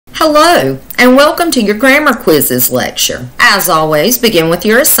Hello, and welcome to your Grammar Quizzes lecture. As always, begin with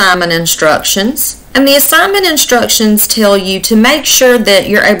your assignment instructions. And the assignment instructions tell you to make sure that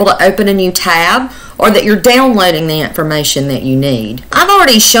you're able to open a new tab or that you're downloading the information that you need. I've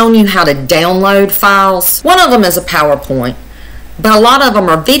already shown you how to download files. One of them is a PowerPoint, but a lot of them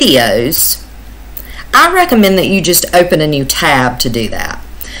are videos. I recommend that you just open a new tab to do that.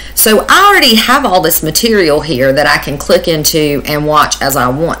 So I already have all this material here that I can click into and watch as I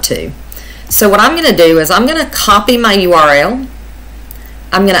want to. So what I'm going to do is I'm going to copy my URL.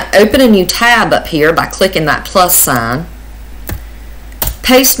 I'm going to open a new tab up here by clicking that plus sign.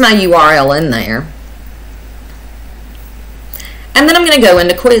 Paste my URL in there. And then I'm going to go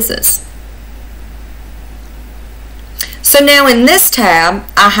into quizzes. So now in this tab,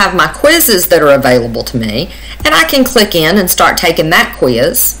 I have my quizzes that are available to me, and I can click in and start taking that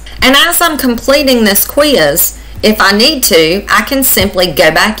quiz. And as I'm completing this quiz, if I need to, I can simply go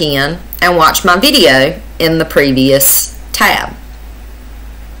back in and watch my video in the previous tab.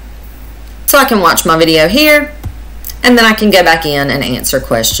 So I can watch my video here, and then I can go back in and answer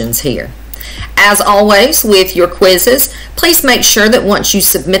questions here. As always with your quizzes, please make sure that once you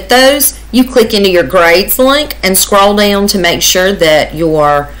submit those, you click into your grades link and scroll down to make sure that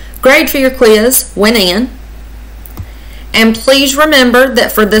your grade for your quiz went in. And please remember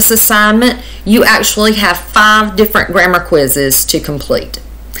that for this assignment, you actually have 5 different grammar quizzes to complete.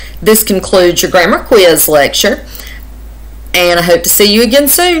 This concludes your grammar quiz lecture, and I hope to see you again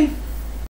soon.